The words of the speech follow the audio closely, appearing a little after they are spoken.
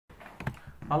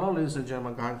Hello ladies and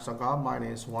gentlemen, my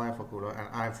name is Wayne Fakura and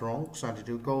I'm from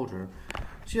Contextual List.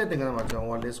 Here thing na ma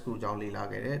jaw list ku jaw li la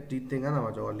ke de di thing na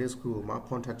ma jaw list ku ma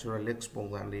contextual list ပုံ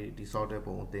စံလေးဒီ ဆောက်တဲ့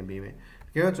ပုံကိုသင်ပေးမယ်တ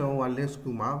ကယ်တော့ကျွန်တော်က list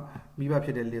ကူမှာမိဘဖြ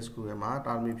စ်တဲ့ list ကူရဲ့မှာ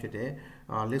တာသမီဖြစ်တဲ့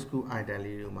list ကူ item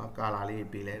လေးတွေမှာ color လေး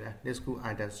ပေးလိုက်တာ list ကူ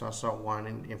item sort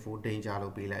warning info danger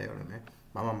လို့ပေးလိုက်ရတယ်မယ်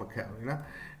ဘာမှမခက်ဘူးနော်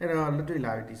အဲ့တော့လက်တွေ့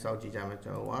လာပြီးတိဆောက်ကြည့်ကြမယ်ကျွ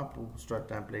န်တော်က bootstrap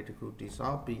template တစ်ခုတိဆော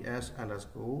က်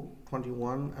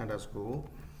ps_21_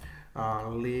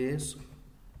 list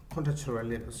contextual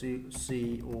list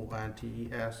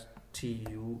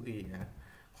CONTEXTUAL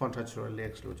contextual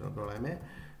list လို့ကျွန်တော်ပြောလိုက်မယ်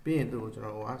ပြီးရင်သူ့ကိုကျွန်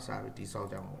တော်ကစာပြီးတိဆောက်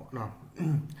ကြမှာပေါ့နော်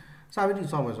စာပြီးတိ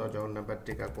ဆောက်မယ်ဆိုတော့ကျွန်တော် number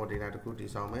 1က container တစ်ခုတိ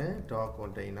ဆောက်မယ်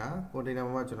 .container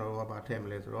မှာကျွန်တော်တို့ကဘာထည့်မ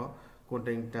လဲဆိုတော့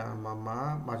container မှာ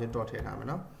margin dot ထည့်ထားမယ်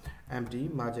နော် empty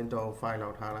margin dot file လော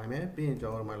က်ထားလိုက်မယ်ပြီးရင်ကျွ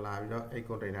န်တော်တို့မှလာပြီးတော့အဲ့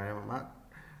container ထဲမှာ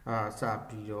စ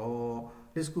ပြီးတော့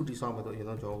list ခုတိဆောက်မယ်ဆိုရင်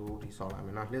တော့ကျွန်တော်တို့တိဆောက်လိုက်မ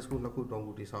ယ်နော် list ခုနှစ်ခုသုံး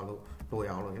ခုတိဆောက်လို့လိုရ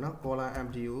အောင်လို့နော် column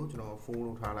empty ကိုကျွန်တော် 4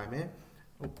 လို့ထားလိုက်မယ်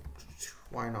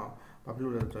why not ဘာဖြစ်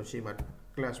လို့လဲဆိုတော့ရှေ့မှာ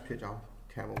class ဖြစ်ကြောင်း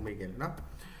ခံဖို့မိခဲ့တယ်နော်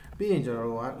ပြီးရင်ကျွန်တော်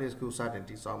တို့က list ခုစတင်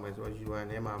တိဆောက်မယ်ဆိုတော့ UN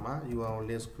ထဲမှာ UN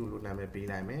list ခုလို့နာမည်ပေး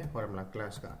လိုက်မယ်ဟောတယ်မလား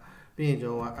class ကပြီးရင်ကျွ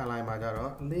န်တော်က align မှာကြ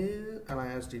တော့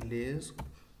list list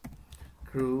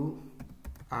group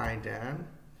item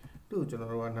တို့ကျွန်တော်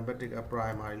တို့က number 1က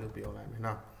primary လို့ပြောလိုက်မယ်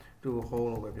နော်သူ home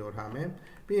လို့ပဲပြောထားမယ်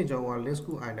ပြီးရင်ကျွန်တော်က list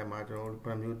ခု item မှာကျွန်တော်တို့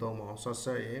brand new သုံးပါအောင်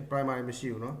subset ရဲ့ primary မရှိ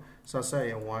ဘူးเนาะ subset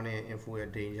ရဲ့ 1 နဲ့ info ရဲ့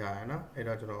danger ရယ်เนาะအဲ့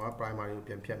တော့ကျွန်တော်က primary ကို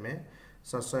ပြန်ဖြတ်မယ်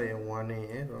subset ရဲ့ 1 နဲ့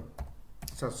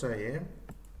subset ရဲ့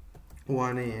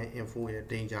 1 နဲ့ info ရဲ့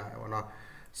danger ရယ်ပေါ့เนาะ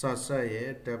subset ရဲ့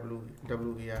 1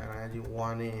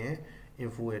 နဲ့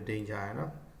info ရဲ့ danger ရယ်เนา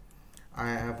ะ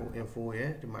info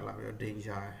ရဲ့ဒီမှာလာပြီးတော့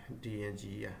danger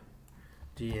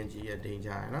dng ရဲ့ danger ရ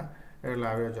ယ်เนาะအဲ့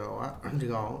လာပြီးတော့ကျွန်တော်ကဒီ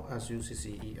ကောင်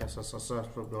succes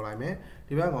လို့ပြောလိုက်မယ်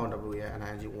ဒီဘက်ကောင် w ရဲ့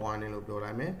warning လို့ပြော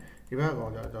လိုက်မယ်ဒီဘက်ကော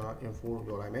င်ကျွန်တော် info လို့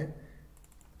ပြောလိုက်မယ်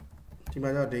ဒီမှာ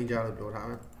ကျတော့ danger လို့ပြောထား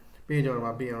မယ်ပြီးကျွန်တော်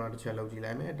မှာပြီးအောင်တစ်ချက်လုပ်ကြည့်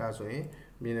လိုက်မယ်ဒါဆိုရင်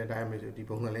မြင်တဲ့အတိုင်းပဲဆိုဒီ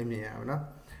ပုံစံလေးမြင်ရအောင်နော်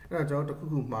အဲ့တော့ကျွန်တော်တစ်ခု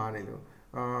ခုမှားနေလို့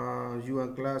UN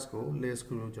class ကို list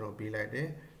ခုလို့ကျွန်တော်ပေးလိုက်တယ်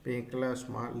ပြီးရင် class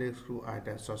မှာ list ခု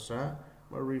item source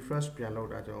refresh ပြန်လုပ်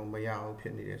တာကျွန်တော်မရအောင်ဖြ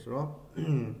စ်နေတယ်ဆိုတော့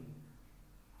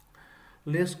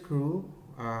list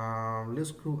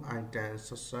crew item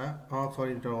subset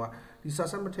sorry ကျွန်တော်ကဒီ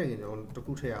subset မထည့်ရင်ကျွန်တော်တ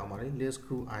ခုထည့်အောင်ပါလေ list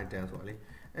crew item ဆိုတော့လေ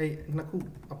အဲ့နှစ်ခု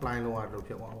apply လုပ်ရလို့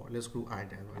ဖြစ်သွားပါ list crew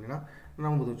item ဆိုတော့နော်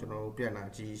နောက်မှကျွန်တော်တို့ပြန်လာ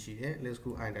ကြည့်ရှိတယ် list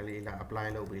crew item လေးလာ apply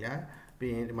လုပ်ပေးလိုက်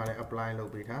ပြီးရင်ဒီမှာလည်း apply လု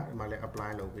ပ်ပေးထားဒီမှာလည်း apply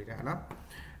လုပ်ပေးထားနော်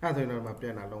အဲ့ဆိုရင်တော့ပြ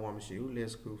န်လာလုံးဝမရှိဘူး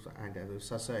list crew item ဆို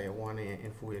subset ရဲ့ 1 နဲ့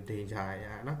info ရဲ့ danger ရ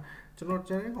ယ်နော်ကျွန်တော်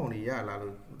ကျန်တဲ့ကောင်တွေရလာ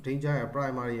လို့ danger ရဲ့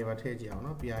primary ရဲ့ပဲထည့်ကြည့်အောင်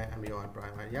နော် PIMUR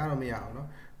primary ရတော့မရအောင်နော်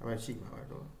ဒါပေမဲ့ရှိမှာပဲ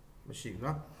တော့မရှိဘူး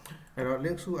နော်အဲ့တော့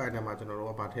list crew item မှာကျွန်တော်တို့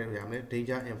ကဗာထည့်လို့ရမယ်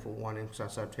danger info warning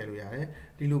subset ထည့်လို့ရတယ်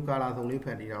ဒီလို color စုံလေးဖ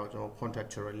န်တီးတာကိုကျွန်တော်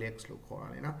contextual list လို့ခေါ်တာ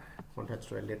လေနော်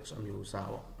contextual list အမျိုးအစား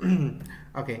ပေါ့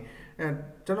okay အဲ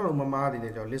ကျွန်တော်တို့မမားသေးတ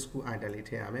ယ်ကျွန်တော် list crew item လေး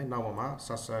ထည့်ရမယ်နောက်မှာ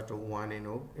subset တို့ warning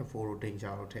တို့ info တို့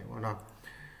danger တို့ထည့်ပါနော်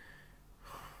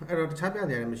အဲ့တော့တခြားပြတရား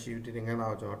လည်းမရှိဘူးဒီသင်ခန်းစာ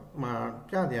ကိုကျွန်တော်မှာ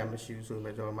ပြတရားမရှိဘူးဆိုပေ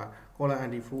မဲ့ကျွန်တော်မှာ column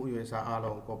anti-4 user အား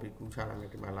လုံး copy ကူးချလိုက်မယ်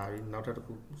ဒီမှာလာပြီးနောက်ထပ်တစ်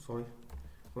ခု sorry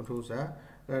control Z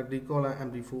ဒီ column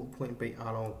empty4 အဖွင့်ပိတ်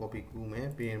အားလုံး copy ကူးမယ်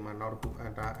ပြီးရင်မှနောက်တစ်ခု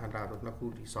enter ဆိုနှစ်ခု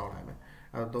တိဆောက်လိုက်မယ်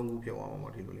အဲ့တော့သုံးခုဖြစ်သွားမှာ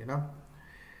ပေါ့ဒီလိုလေးနော်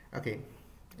okay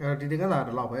အဲ့တော့ဒီသင်ခန်းစာ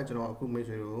တော့လောက်ပဲကျွန်တော်အခုမိတ်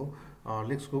ဆွေတို့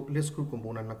list group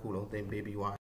component နှစ်ခုလုံးသင်ပေးပြီးသွား